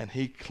and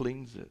He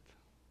cleans it.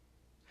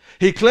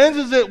 He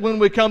cleanses it when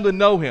we come to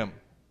know Him.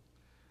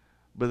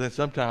 But then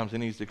sometimes He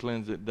needs to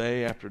cleanse it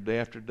day after day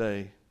after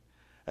day.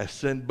 As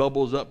sin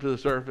bubbles up to the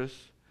surface,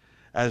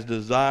 as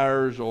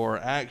desires or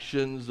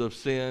actions of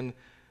sin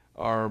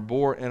are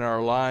born in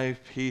our life,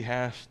 He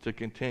has to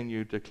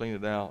continue to clean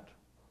it out.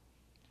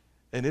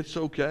 And it's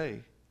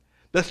okay.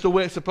 That's the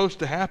way it's supposed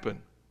to happen.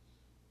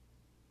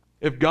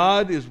 If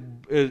God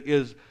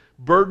is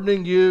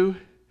burdening you,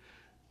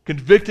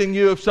 convicting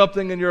you of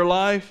something in your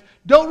life,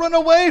 don't run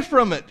away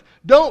from it.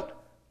 Don't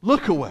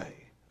look away.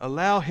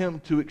 Allow Him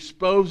to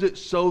expose it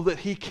so that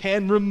He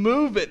can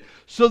remove it,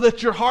 so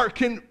that your heart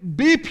can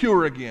be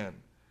pure again.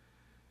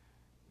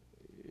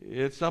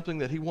 It's something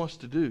that He wants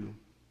to do.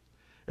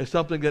 It's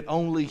something that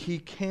only He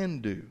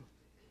can do.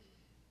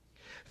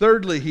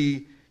 Thirdly,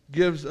 He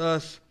gives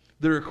us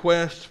the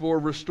request for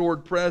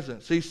restored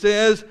presence. He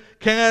says,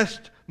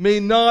 cast me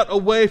not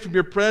away from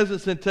your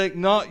presence and take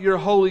not your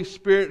Holy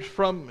Spirit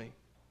from me.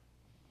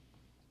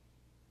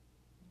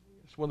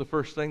 It's one of the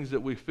first things that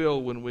we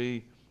feel when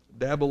we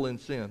dabble in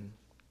sin.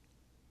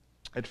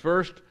 At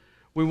first,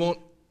 we won't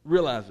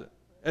realize it.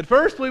 At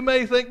first, we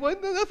may think, well,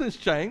 nothing's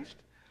changed.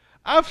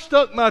 I've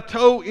stuck my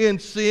toe in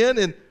sin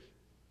and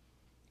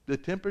the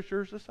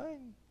temperature's the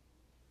same.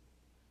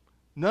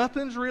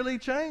 Nothing's really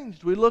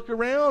changed. We look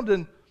around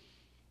and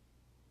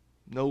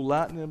no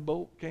lightning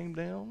bolt came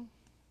down.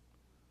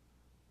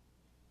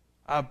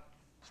 I've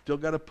still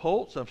got a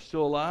pulse. I'm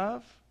still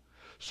alive.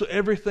 So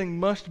everything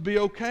must be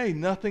okay.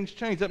 Nothing's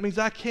changed. That means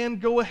I can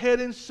go ahead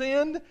and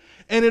sin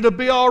and it'll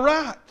be all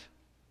right.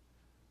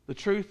 The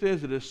truth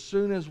is that as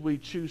soon as we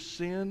choose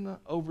sin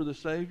over the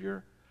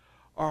Savior,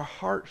 our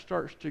heart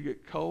starts to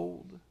get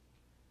cold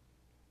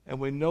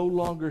and we no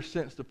longer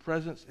sense the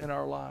presence in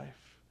our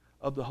life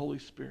of the Holy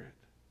Spirit.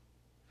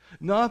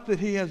 Not that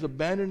He has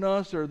abandoned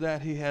us or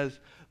that He has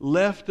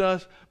left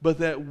us, but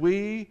that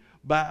we,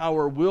 by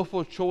our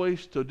willful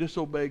choice to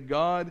disobey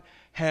God,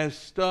 has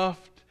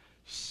stuffed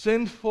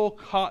sinful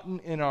cotton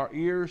in our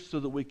ears so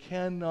that we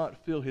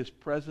cannot feel His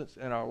presence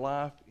in our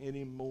life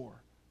anymore.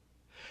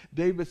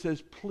 David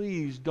says,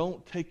 please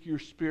don't take your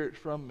Spirit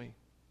from me.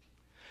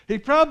 He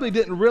probably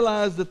didn't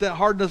realize that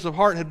hardness of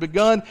heart had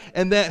begun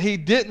and that he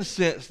didn't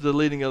sense the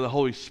leading of the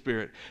Holy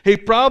Spirit. He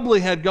probably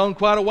had gone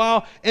quite a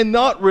while and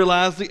not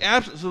realized the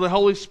absence of the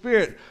Holy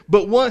Spirit.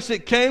 But once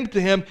it came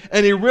to him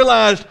and he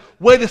realized,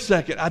 wait a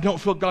second, I don't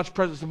feel God's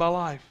presence in my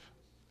life.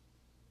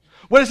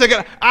 Wait a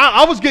second,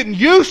 I was getting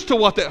used to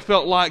what that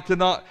felt like to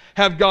not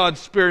have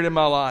God's Spirit in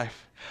my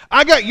life.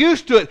 I got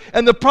used to it.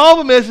 And the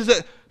problem is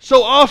that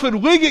so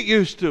often we get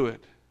used to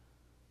it.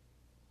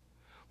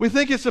 We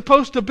think it's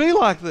supposed to be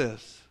like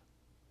this.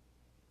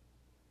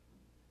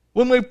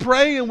 When we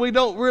pray and we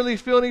don't really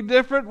feel any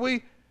different,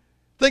 we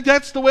think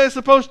that's the way it's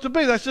supposed to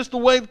be. That's just the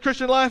way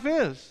Christian life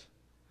is.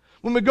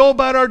 When we go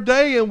about our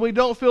day and we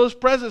don't feel His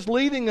presence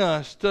leading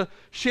us to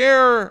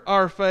share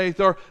our faith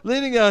or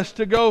leading us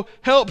to go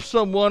help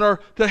someone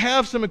or to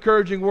have some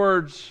encouraging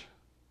words,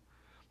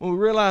 when we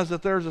realize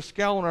that there's a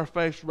scowl on our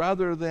face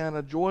rather than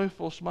a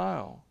joyful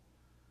smile,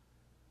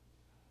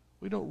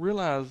 we don't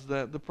realize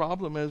that the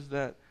problem is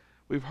that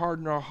we've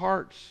hardened our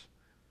hearts,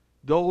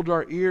 dulled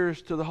our ears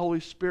to the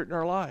Holy Spirit in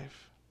our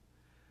life.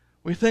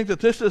 We think that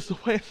this is the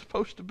way it's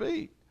supposed to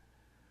be.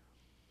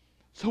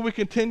 So we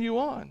continue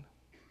on.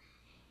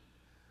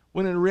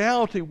 When in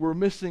reality we're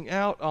missing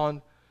out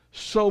on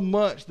so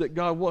much that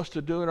God wants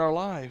to do in our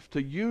life,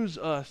 to use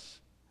us.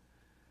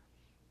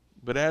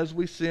 But as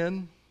we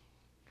sin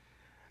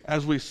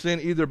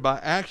either by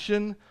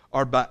action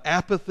or by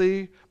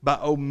apathy, by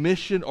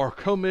omission or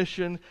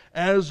commission,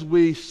 as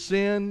we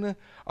sin,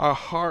 our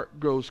heart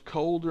grows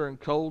colder and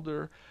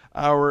colder.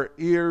 Our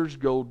ears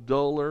go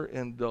duller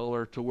and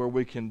duller to where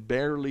we can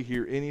barely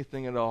hear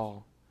anything at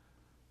all.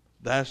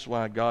 That's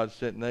why God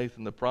sent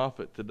Nathan the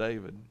prophet to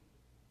David.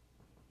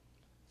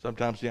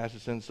 Sometimes He has to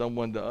send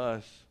someone to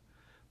us.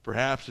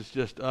 Perhaps it's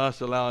just us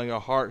allowing our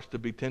hearts to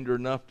be tender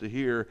enough to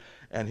hear,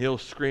 and He'll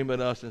scream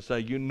at us and say,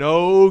 you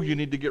know you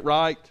need to get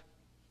right.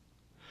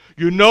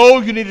 You know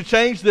you need to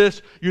change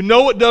this. You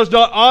know it does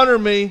not honor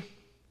me.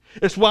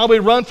 It's why we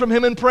run from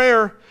Him in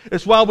prayer.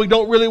 It's why we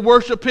don't really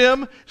worship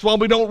Him. It's why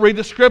we don't read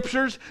the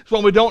Scriptures. It's why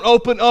we don't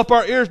open up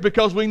our ears,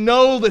 because we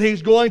know that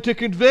He's going to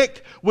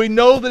convict. We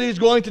know that He's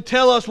going to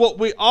tell us what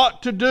we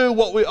ought to do,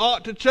 what we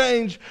ought to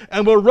change,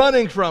 and we're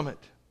running from it.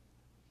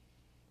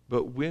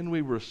 But when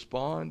we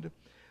respond,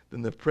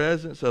 then the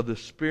presence of the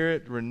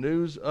Spirit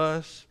renews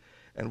us,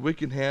 and we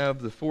can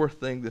have the fourth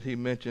thing that he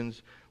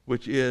mentions,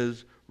 which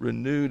is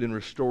renewed and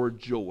restored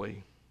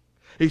joy.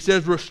 He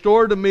says,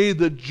 restore to me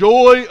the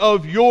joy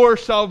of your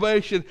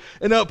salvation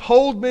and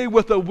uphold me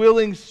with a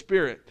willing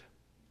spirit.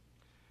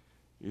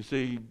 You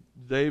see,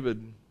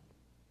 David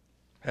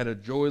had a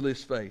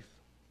joyless faith.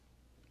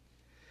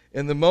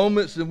 In the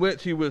moments in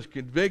which he was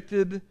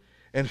convicted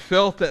and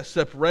felt that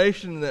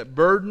separation and that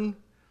burden,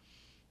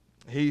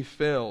 he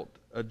felt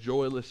a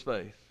joyless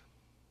faith.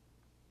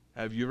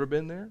 Have you ever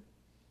been there?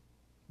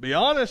 Be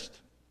honest.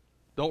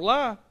 Don't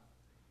lie.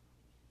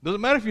 Doesn't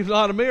matter if you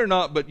lie to me or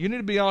not, but you need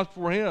to be honest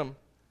for him.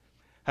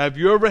 Have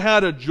you ever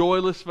had a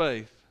joyless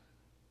faith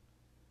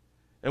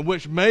in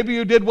which maybe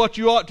you did what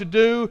you ought to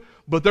do,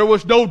 but there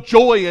was no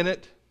joy in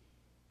it?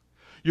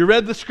 You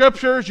read the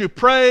scriptures, you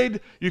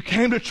prayed, you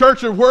came to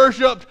church and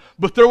worshiped,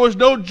 but there was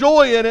no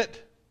joy in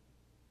it.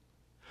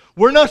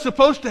 We're not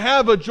supposed to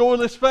have a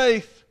joyless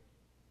faith.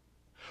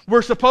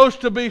 We're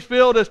supposed to be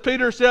filled, as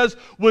Peter says,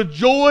 with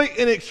joy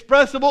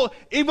inexpressible.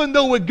 Even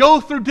though we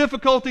go through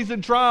difficulties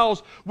and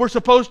trials, we're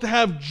supposed to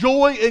have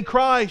joy in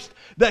Christ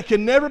that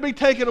can never be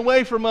taken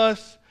away from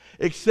us,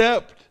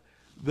 except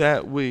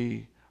that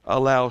we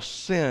allow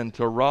sin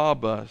to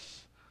rob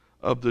us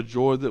of the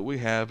joy that we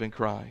have in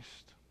Christ.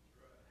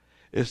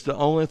 It's the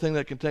only thing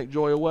that can take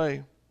joy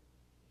away.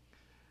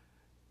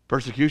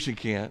 Persecution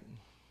can't.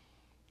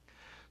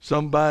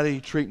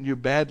 Somebody treating you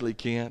badly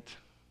can't.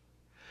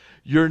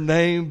 Your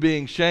name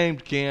being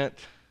shamed can't.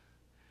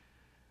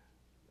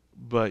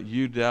 But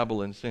you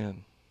dabble in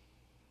sin.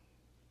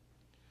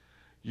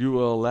 You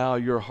will allow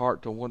your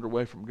heart to wander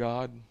away from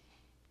God,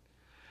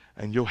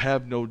 and you'll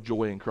have no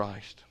joy in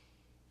Christ.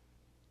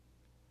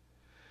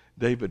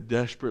 David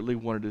desperately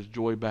wanted his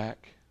joy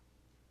back.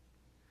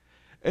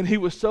 And he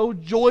was so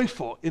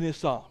joyful in his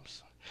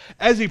Psalms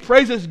as he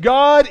praises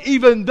God,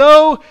 even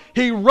though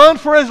he run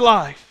for his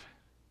life,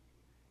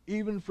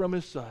 even from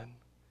his son.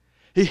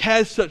 He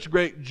has such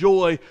great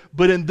joy,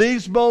 but in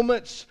these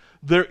moments,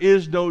 there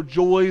is no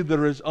joy,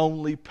 there is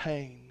only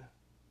pain.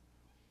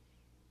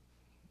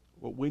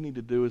 What we need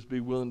to do is be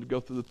willing to go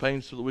through the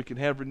pain so that we can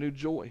have renewed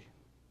joy,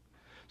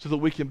 so that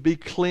we can be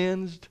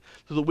cleansed,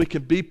 so that we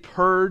can be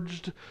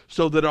purged,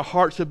 so that our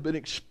hearts have been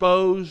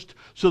exposed,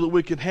 so that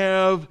we can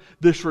have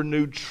this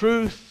renewed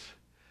truth,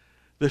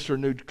 this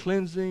renewed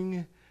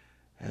cleansing,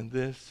 and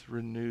this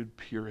renewed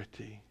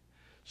purity,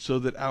 so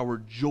that our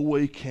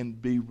joy can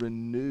be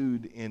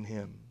renewed in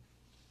Him.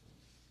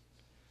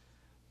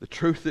 The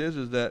truth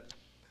is that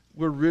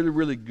we're really,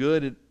 really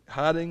good at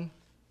hiding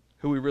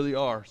who we really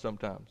are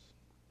sometimes.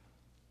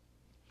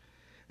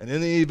 And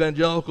in the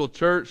evangelical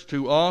church,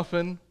 too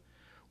often,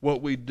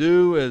 what we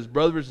do as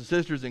brothers and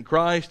sisters in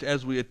Christ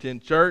as we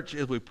attend church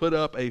is we put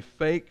up a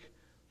fake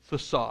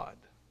facade.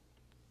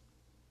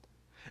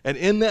 And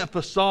in that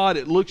facade,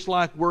 it looks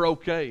like we're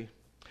okay.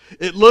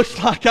 It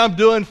looks like I'm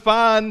doing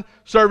fine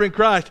serving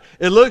Christ.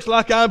 It looks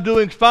like I'm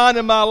doing fine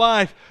in my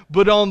life.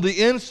 But on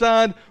the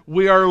inside,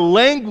 we are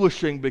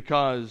languishing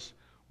because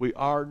we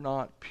are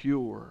not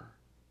pure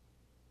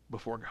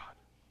before God.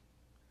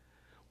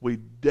 We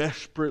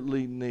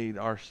desperately need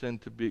our sin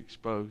to be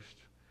exposed,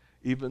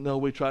 even though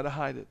we try to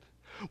hide it.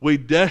 We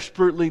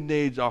desperately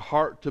need our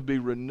heart to be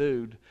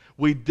renewed.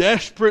 We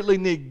desperately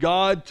need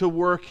God to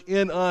work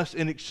in us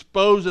and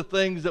expose the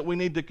things that we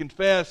need to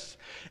confess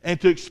and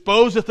to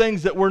expose the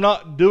things that we're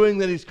not doing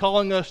that He's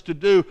calling us to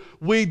do.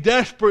 We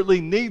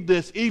desperately need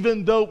this,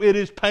 even though it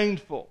is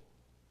painful.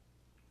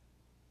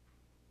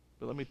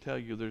 But let me tell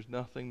you, there's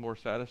nothing more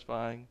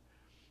satisfying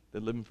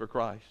than living for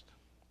Christ.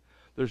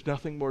 There's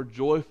nothing more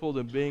joyful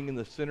than being in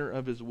the center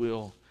of His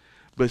will.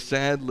 But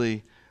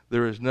sadly,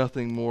 there is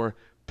nothing more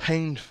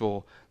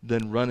painful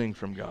than running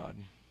from God.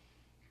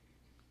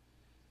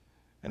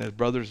 And as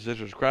brothers and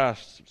sisters of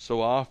Christ,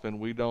 so often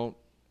we don't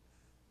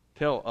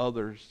tell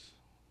others.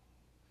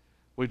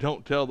 We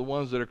don't tell the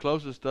ones that are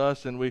closest to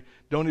us, and we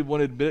don't even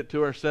want to admit it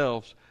to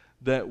ourselves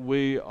that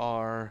we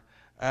are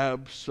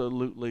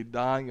absolutely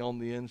dying on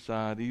the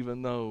inside,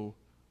 even though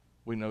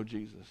we know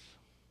Jesus.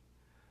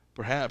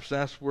 Perhaps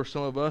that's where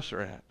some of us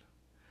are at.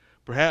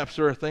 Perhaps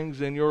there are things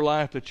in your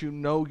life that you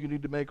know you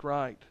need to make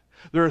right.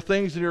 There are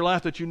things in your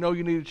life that you know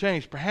you need to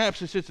change.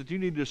 Perhaps it's just that you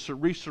need to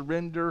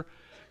resurrender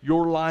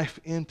your life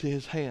into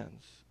His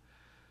hands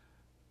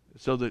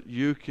so that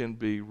you can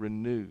be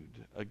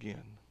renewed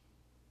again.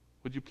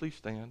 Would you please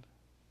stand?